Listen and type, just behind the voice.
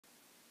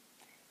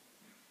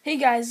Hey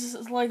guys, this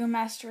is Lego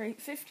Master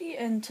 850,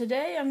 and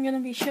today I'm going to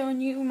be showing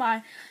you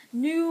my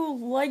new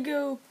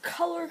Lego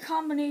color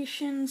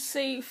combination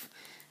safe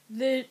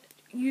that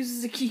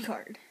uses a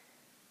keycard.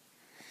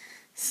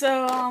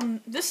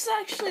 So, this is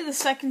actually the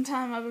second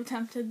time I've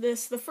attempted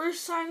this. The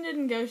first time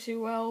didn't go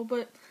too well,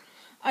 but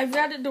I've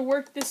got it to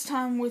work this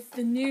time with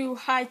the new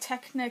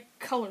hitechnic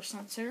color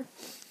sensor.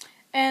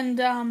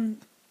 And,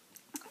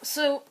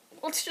 so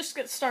let's just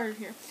get started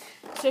here.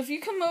 So if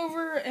you come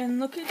over and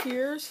look at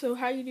here, so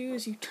how you do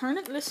is you turn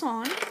this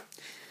on,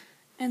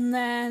 and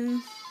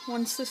then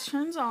once this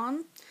turns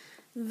on,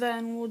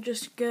 then we'll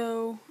just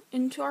go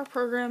into our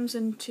programs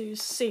into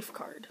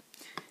Safeguard.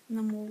 And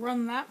then we'll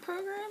run that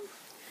program,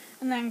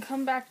 and then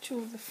come back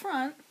to the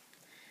front,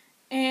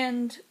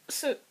 and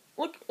so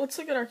let's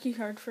look at our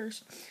keycard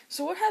first.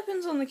 So what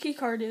happens on the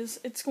keycard is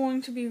it's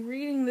going to be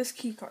reading this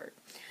keycard.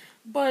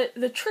 But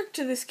the trick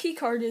to this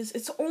keycard is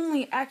it's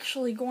only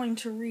actually going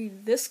to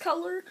read this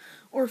color,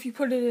 or if you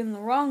put it in the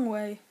wrong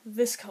way,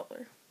 this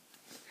color.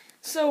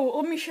 So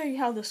let me show you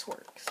how this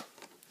works.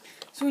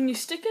 So when you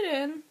stick it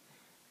in,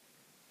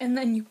 and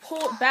then you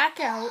pull it back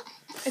out,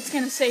 it's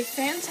going to say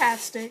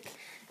fantastic,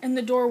 and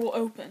the door will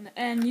open.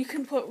 And you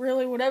can put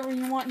really whatever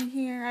you want in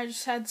here. I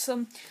just had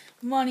some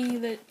money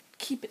that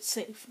keep it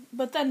safe.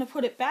 But then to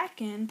put it back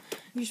in,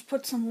 you just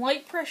put some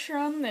light pressure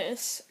on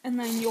this, and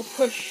then you'll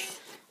push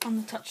on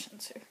the touch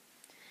sensor,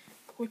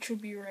 which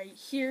would be right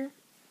here,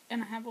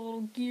 and I have a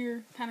little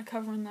gear kind of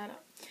covering that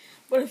up.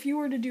 But if you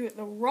were to do it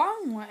the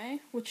wrong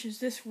way, which is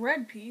this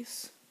red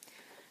piece,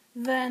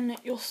 then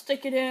you'll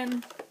stick it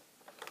in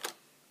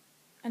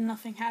and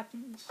nothing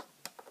happens.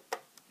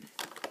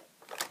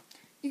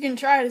 You can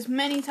try it as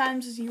many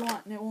times as you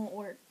want and it won't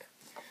work.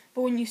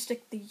 But when you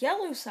stick the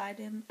yellow side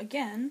in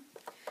again,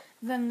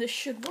 then this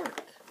should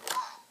work.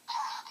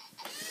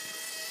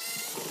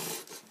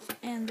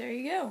 And there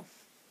you go.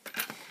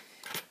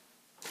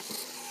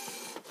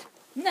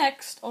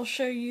 Next, I'll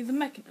show you the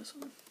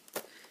mechanism.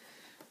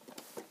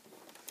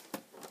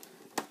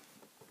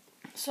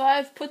 So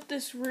I've put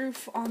this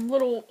roof on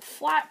little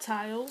flat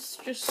tiles,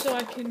 just so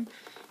I can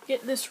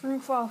get this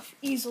roof off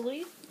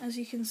easily. As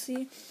you can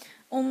see,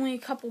 only a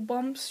couple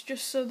bumps,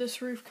 just so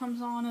this roof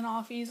comes on and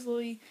off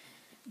easily,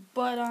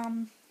 but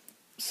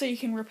so you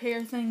can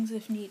repair things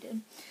if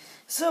needed.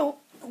 So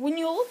when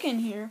you look in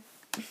here,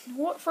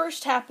 what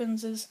first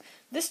happens is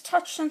this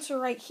touch sensor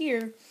right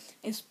here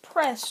is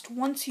pressed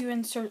once you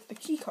insert the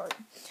keycard.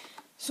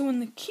 So when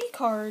the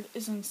keycard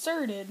is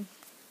inserted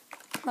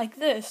like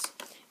this,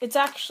 it's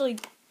actually,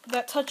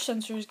 that touch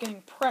sensor is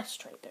getting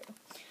pressed right there.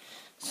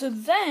 So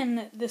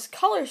then this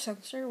color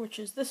sensor, which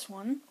is this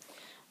one,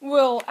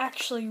 will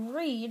actually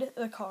read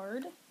the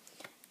card,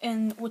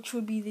 and which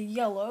would be the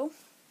yellow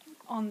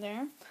on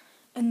there.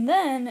 And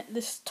then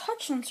this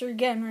touch sensor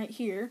again right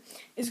here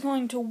is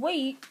going to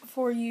wait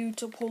for you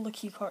to pull the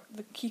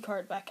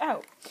keycard back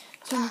out.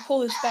 So when you pull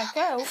this back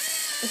out,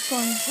 it's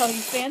going to tell you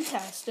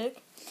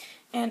fantastic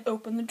and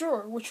open the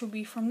drawer, which will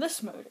be from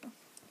this motor.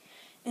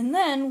 And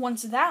then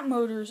once that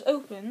motor is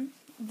open,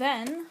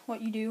 then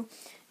what you do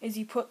is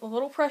you put a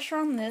little pressure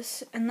on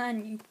this, and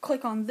then you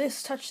click on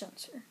this touch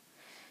sensor.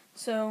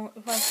 So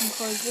if I can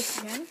close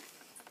this again,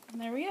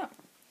 and there we go.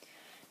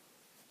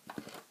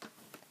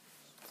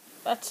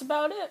 That's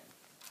about it.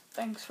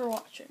 Thanks for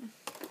watching.